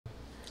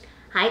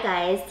Hi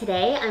guys,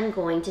 today I'm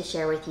going to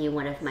share with you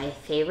one of my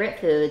favorite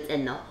foods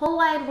in the whole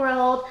wide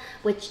world,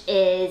 which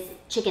is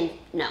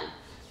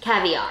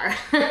caviar.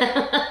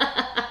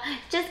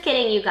 Just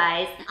kidding, you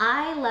guys.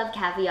 I love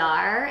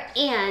caviar,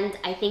 and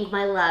I think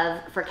my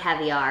love for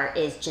caviar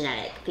is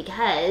genetic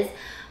because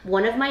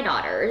one of my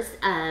daughters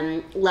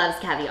loves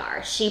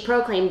caviar. She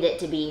proclaimed it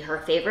to be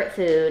her favorite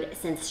food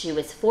since she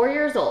was 4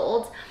 years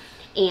old.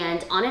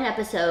 And on an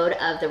episode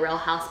of The Real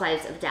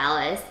Housewives of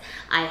Dallas,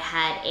 I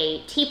had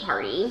a tea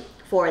party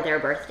for their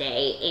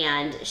birthday,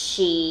 and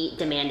she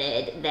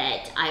demanded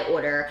that I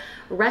order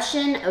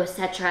Russian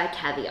Osetra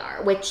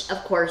caviar, which of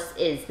course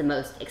is the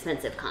most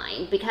expensive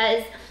kind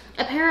because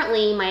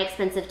apparently my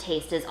expensive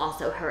taste is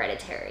also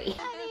hereditary.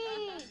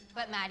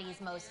 But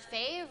Maddie's most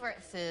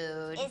favorite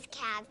food is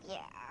caviar.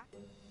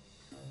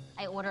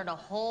 I ordered a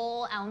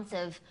whole ounce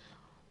of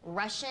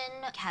Russian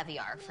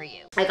caviar for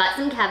you. I got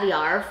some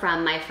caviar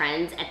from my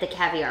friends at the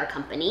Caviar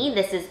Company.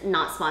 This is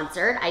not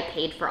sponsored. I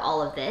paid for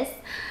all of this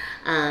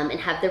and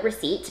have the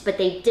receipt, but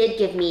they did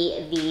give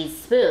me these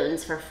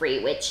spoons for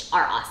free, which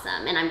are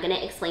awesome. And I'm gonna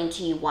explain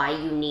to you why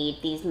you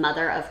need these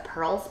mother of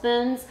pearl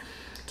spoons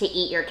to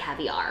eat your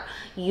caviar.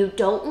 You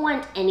don't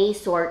want any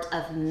sort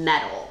of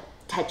metal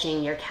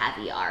touching your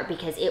caviar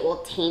because it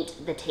will taint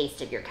the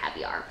taste of your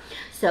caviar.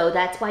 So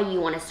that's why you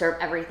want to serve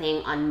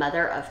everything on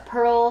mother of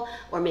pearl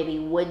or maybe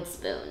wood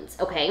spoons,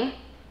 okay?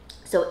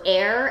 So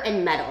air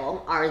and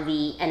metal are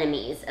the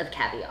enemies of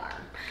caviar,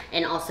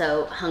 and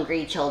also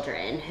hungry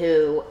children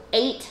who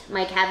ate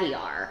my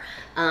caviar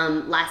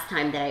last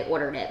time that I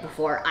ordered it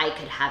before I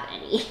could have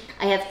any.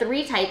 I have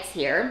 3 types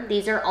here.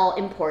 These are all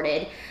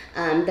imported.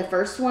 The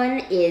first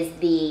one is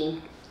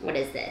what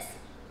is this?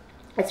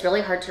 It's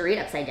really hard to read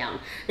upside down.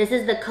 This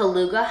is the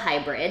Kaluga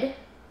hybrid.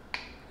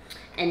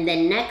 And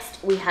then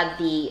next we have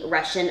the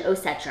Russian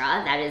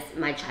Osetra. That is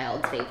my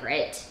child's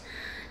favorite.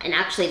 And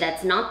actually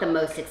that's not the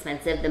most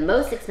expensive. The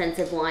most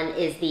expensive one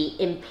is the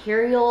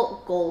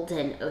Imperial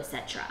Golden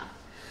Osetra.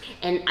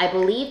 And I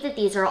believe that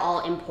these are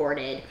all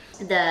imported.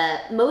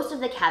 Most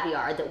of the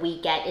caviar that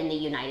we get in the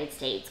United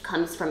States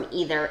comes from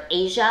either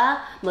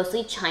Asia,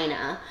 mostly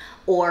China,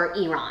 or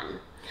Iran.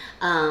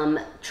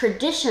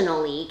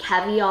 Traditionally,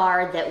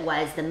 caviar that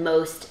was the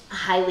most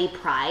highly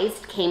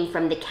prized came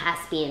from the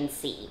Caspian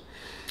Sea.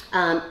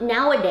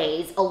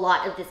 Nowadays, a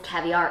lot of this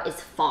caviar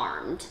is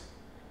farmed.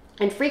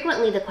 And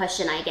frequently the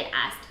question I get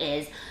asked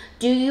is,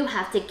 do you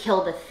have to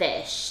kill the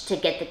fish to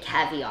get the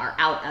caviar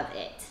out of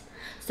it?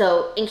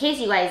 So in case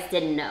you guys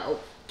didn't know,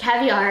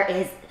 caviar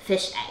is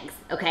fish eggs,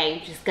 okay?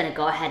 I'm just gonna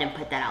go ahead and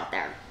put that out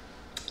there.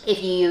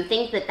 If you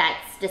think that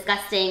that's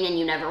disgusting and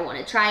you never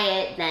wanna try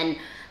it, then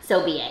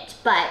so be it.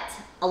 But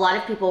a lot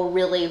of people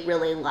really,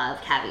 really love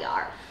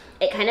caviar.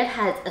 It kind of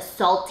has a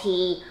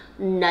salty,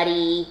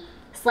 nutty,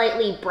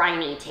 slightly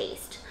briny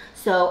taste.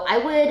 So I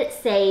would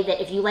say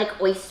that if you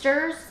like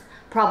oysters,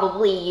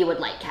 probably you would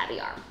like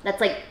caviar.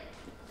 That's like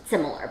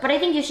similar, but I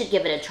think you should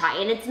give it a try.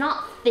 And it's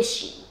not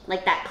fishy,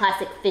 like that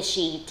classic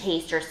fishy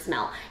taste or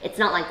smell. It's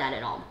not like that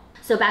at all.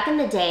 So back in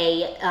the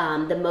day,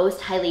 the most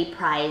highly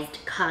prized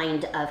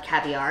kind of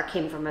caviar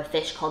came from a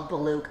fish called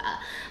beluga,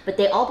 but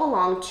they all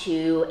belong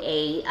to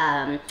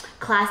a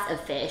class of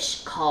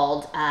fish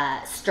called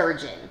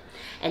sturgeon.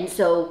 And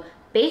so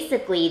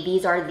basically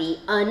these are the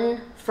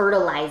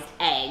unfertilized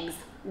eggs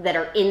that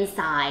are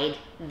inside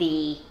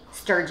the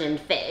sturgeon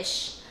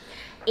fish.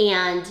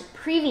 And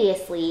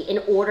previously, in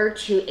order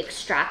to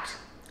extract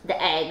the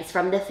eggs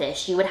from the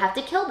fish, you would have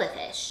to kill the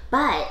fish.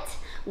 But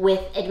with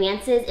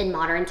advances in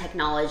modern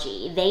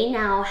technology, they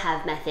now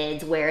have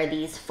methods where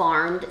these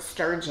farmed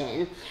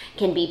sturgeon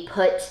can be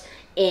put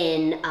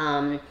in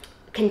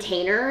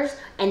containers,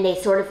 and they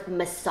sort of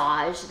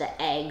massage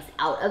the eggs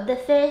out of the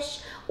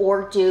fish,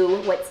 or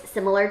do what's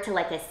similar to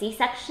like a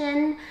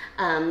C-section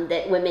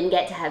that women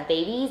get to have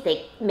babies.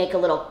 They make a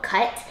little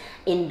cut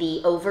in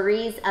the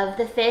ovaries of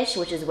the fish,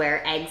 which is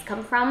where eggs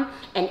come from,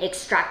 and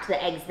extract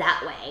the eggs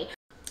that way.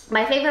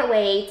 My favorite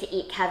way to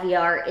eat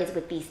caviar is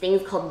with these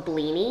things called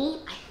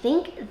blini. I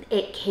think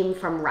it came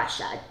from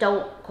Russia.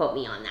 Don't quote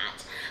me on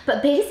that.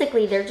 But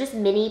basically, they're just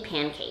mini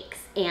pancakes,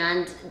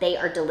 and they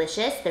are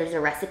delicious. There's a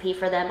recipe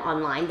for them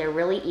online. They're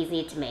really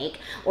easy to make,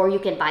 or you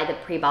can buy the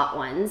pre-bought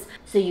ones.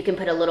 So you can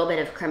put a little bit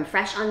of creme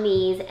fraiche on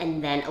these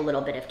and then a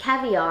little bit of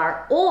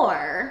caviar,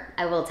 or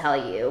I will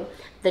tell you,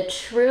 the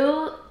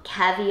true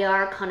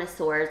caviar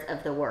connoisseurs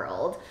of the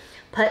world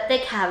put the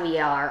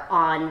caviar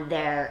on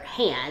their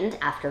hand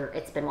after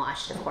it's been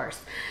washed, of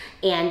course,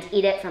 and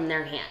eat it from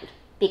their hand,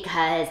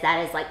 because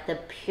that is like the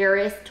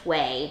purest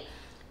way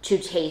to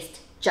taste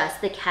just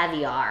the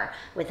caviar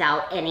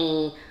without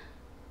any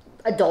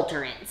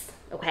adulterants,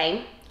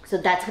 okay? So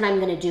that's what I'm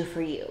gonna do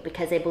for you,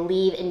 because I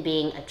believe in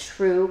being a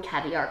true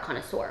caviar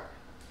connoisseur.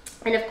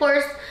 And of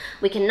course,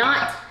 we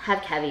cannot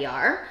have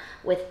caviar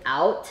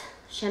without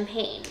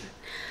champagne.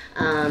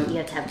 You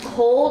have to have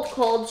cold,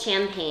 cold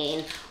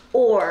champagne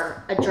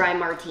or a dry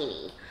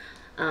martini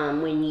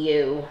when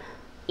you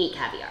eat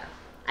caviar.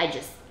 I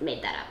just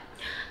made that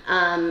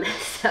up.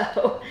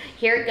 So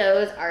here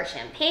goes our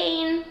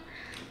champagne.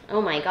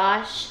 Oh my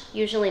gosh.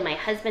 Usually my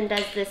husband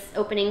does this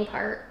opening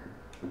part.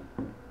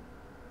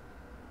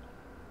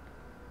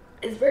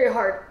 It's very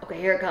hard. Okay,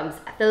 here it comes.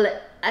 I feel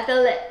it. I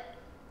feel it.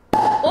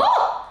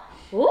 Oh!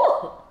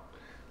 Oh!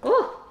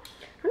 Oh!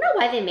 I don't know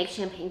why they make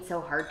champagne so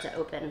hard to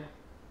open.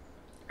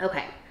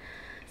 Okay,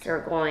 so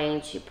we're going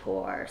to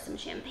pour some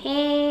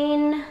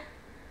champagne.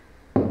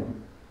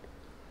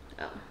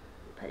 Oh,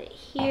 put it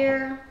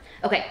here.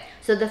 Okay,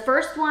 so the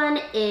first one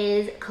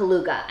is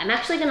Kaluga. I'm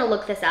actually gonna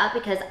look this up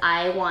because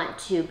I want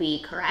to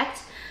be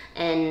correct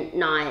and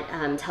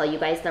not tell you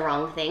guys the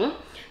wrong thing.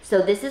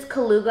 So this is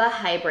Kaluga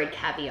Hybrid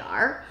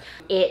Caviar.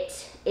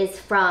 It is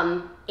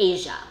from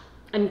Asia.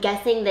 I'm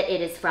guessing that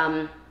it is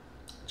from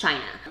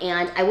China.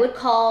 And I would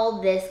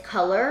call this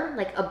color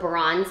like a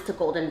bronze to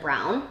golden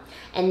brown.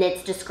 And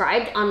it's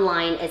described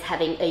online as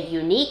having a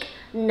unique,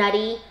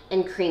 nutty,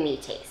 and creamy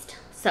taste.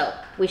 So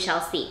we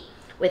shall see.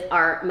 With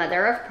our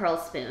mother of pearl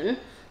spoon,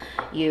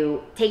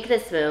 you take the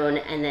spoon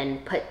and then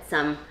put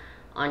some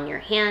on your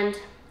hand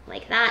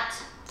like that,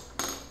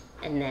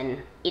 and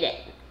then eat it.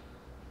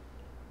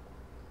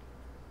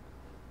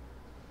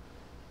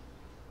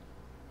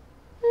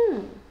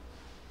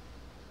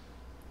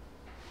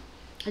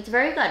 It's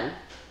very good.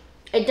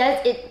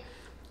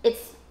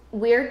 It's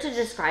weird to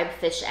describe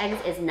fish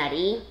eggs as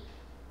nutty,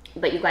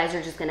 but you guys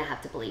are just gonna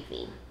have to believe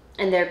me.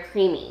 And they're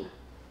creamy,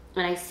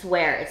 and I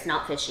swear it's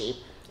not fishy.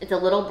 It's a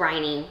little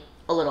briny,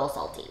 a little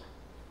salty.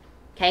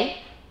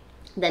 Okay?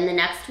 Then the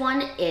next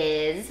one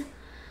is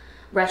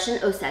Russian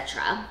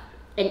Osetra.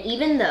 And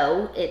even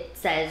though it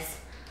says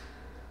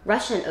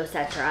Russian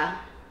Osetra,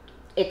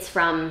 it's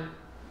from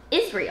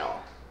Israel.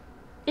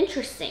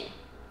 Interesting.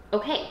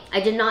 Okay,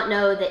 I did not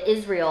know that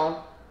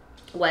Israel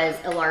was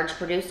a large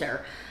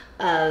producer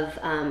of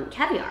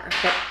caviar.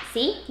 But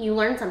see, you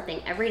learn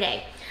something every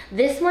day.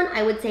 This one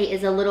I would say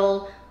is a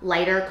little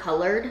lighter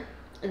colored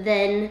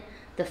than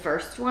the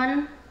first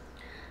one.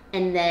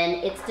 And then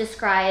it's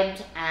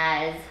described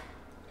as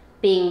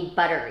being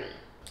buttery.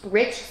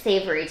 Rich,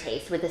 savory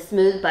taste with a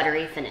smooth,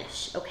 buttery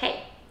finish.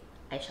 Okay,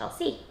 I shall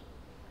see.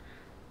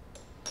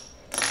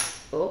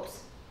 Oops.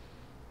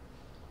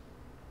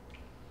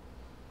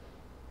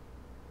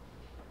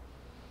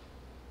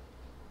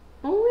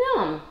 Oh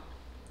yeah,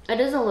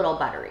 it is a little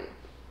buttery.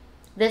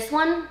 This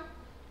one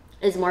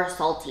is more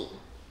salty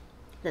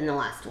than the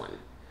last one.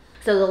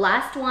 So the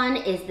last one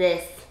is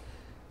this,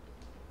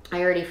 I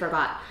already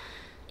forgot,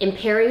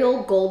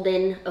 Imperial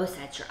Golden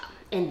Osetra.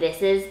 And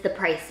this is the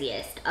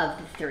priciest of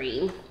the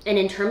three. And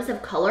in terms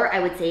of color, I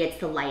would say it's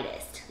the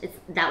lightest.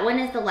 That one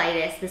is the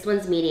lightest, this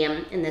one's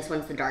medium, and this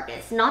one's the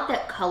darkest. Not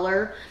that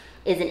color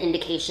is an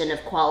indication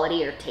of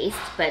quality or taste,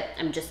 but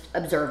I'm just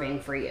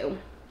observing for you.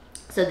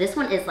 So this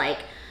one is like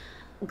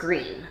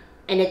green,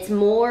 and it's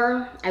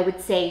more, I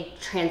would say,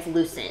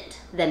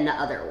 translucent than the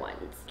other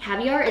ones.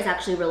 Caviar is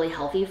actually really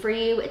healthy for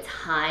you. It's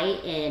high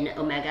in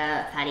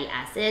omega fatty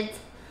acids.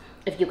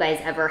 If you guys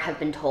ever have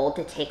been told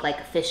to take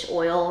like fish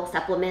oil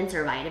supplements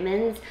or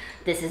vitamins,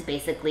 this is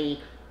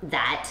basically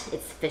that.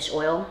 It's fish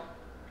oil.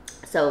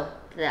 So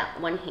that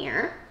one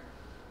here.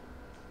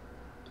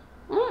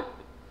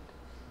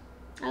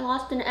 I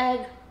lost an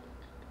egg.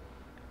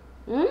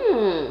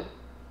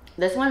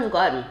 This one's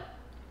good.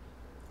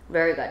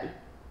 Very good.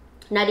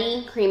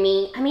 Nutty,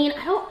 creamy. I mean,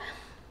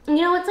 you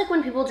know, it's like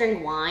when people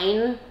drink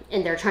wine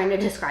and they're trying to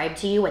describe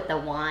to you what the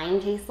wine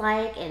tastes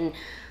like, and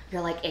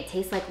you're like, it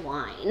tastes like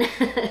wine.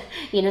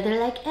 You know, they're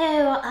like,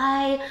 oh,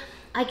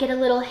 I get a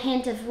little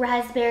hint of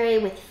raspberry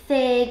with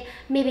fig,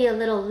 maybe a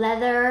little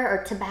leather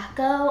or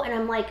tobacco. And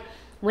I'm like,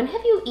 when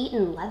have you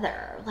eaten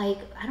leather? Like,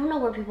 I don't know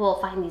where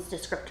people find these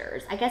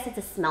descriptors. I guess it's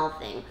a smell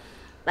thing.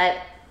 But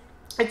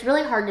it's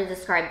really hard to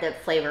describe the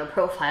flavor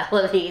profile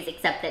of these,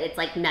 except that it's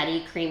like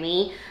nutty,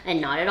 creamy,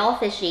 and not at all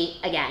fishy.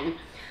 Again,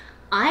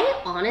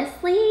 I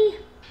honestly,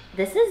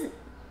 this is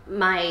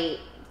my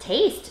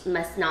taste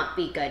must not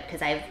be good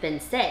because I've been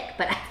sick,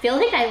 but I feel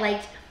like I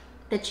liked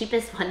the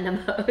cheapest one the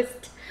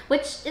most,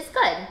 which is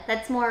good.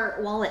 That's more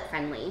wallet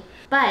friendly.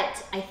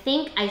 But I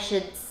think I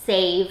should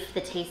save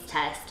the taste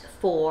test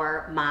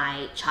for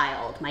my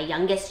child. My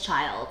youngest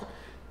child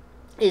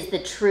is the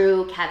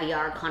true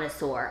caviar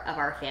connoisseur of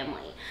our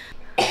family.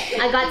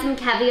 I got some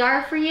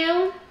caviar for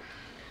you,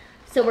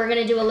 so we're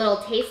gonna do a little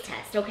taste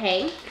test,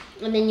 okay?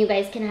 And then you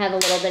guys can have a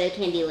little bit of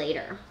candy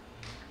later.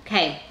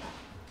 Okay.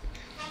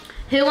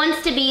 Who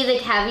wants to be the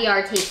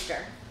caviar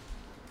taster?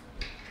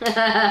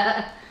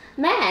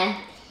 Meh.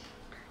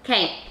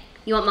 Okay,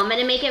 you want Mama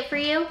to make it for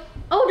you?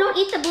 Oh, don't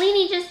eat the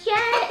blini just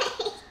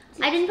yet.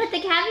 I didn't put the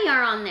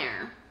caviar on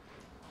there.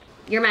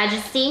 Your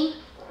Majesty,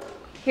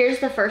 here's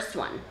the first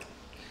one.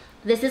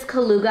 This is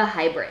Kaluga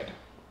Hybrid,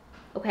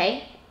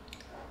 okay?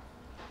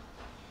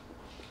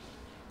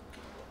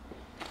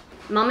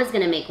 Mama's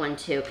gonna make one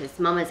too, because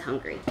Mama's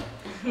hungry.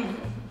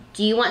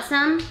 Do you want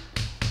some,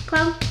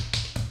 Chloe?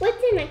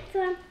 What's the next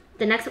one?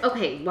 The next,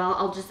 okay, well,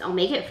 I'll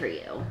make it for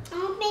you.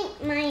 I'll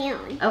make my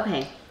own.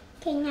 Okay.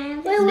 Can I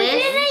have this? What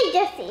did I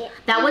just see?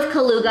 That was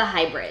Kaluga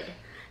Hybrid.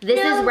 This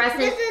is Russian.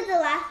 This is the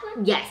last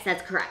one? Yes,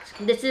 that's correct.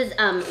 This is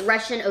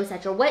Russian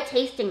Osetra. What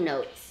tasting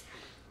notes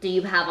do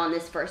you have on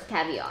this first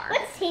caviar?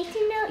 What's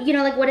tasting though? You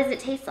know, like what does it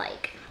taste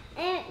like?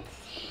 It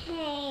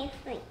tastes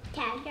like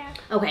caviar.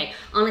 Okay,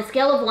 on a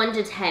scale of 1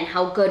 to 10,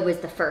 how good was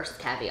the first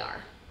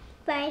caviar?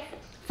 5.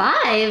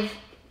 5?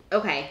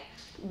 Okay,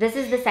 this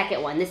is the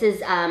second one. This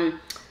is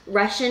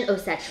Russian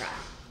Osetra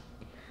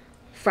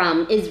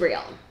from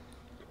Israel.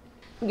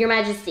 Your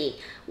Majesty,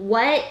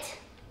 what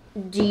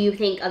do you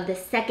think of the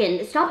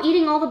second? Stop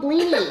eating all the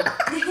blini.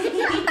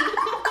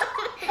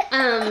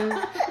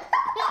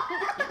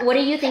 What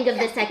do you think of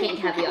the second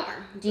caviar?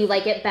 Do you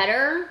like it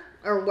better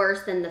or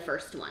worse than the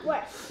first one?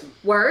 Worse.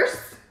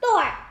 Worse?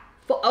 4.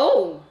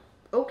 Oh,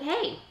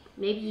 okay.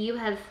 Maybe you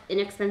have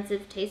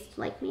inexpensive taste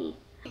like me.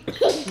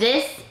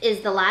 This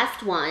is the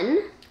last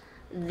one.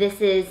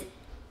 This is,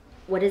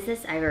 what is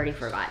this? I already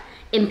forgot.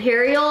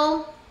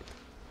 Imperial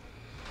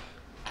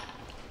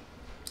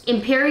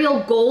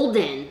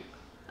Golden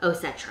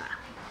Osetra.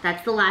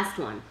 That's the last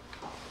one.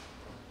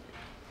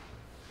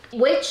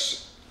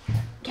 Which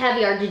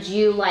caviar did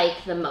you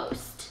like the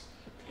most?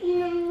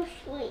 Number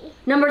 3.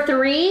 Number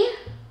 3?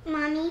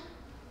 Mommy,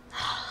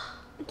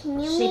 can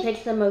you She make...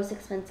 picked the most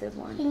expensive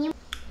one. Can you...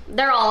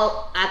 They're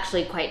all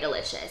actually quite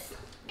delicious.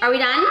 Are we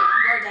done?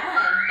 We're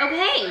done.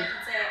 Okay.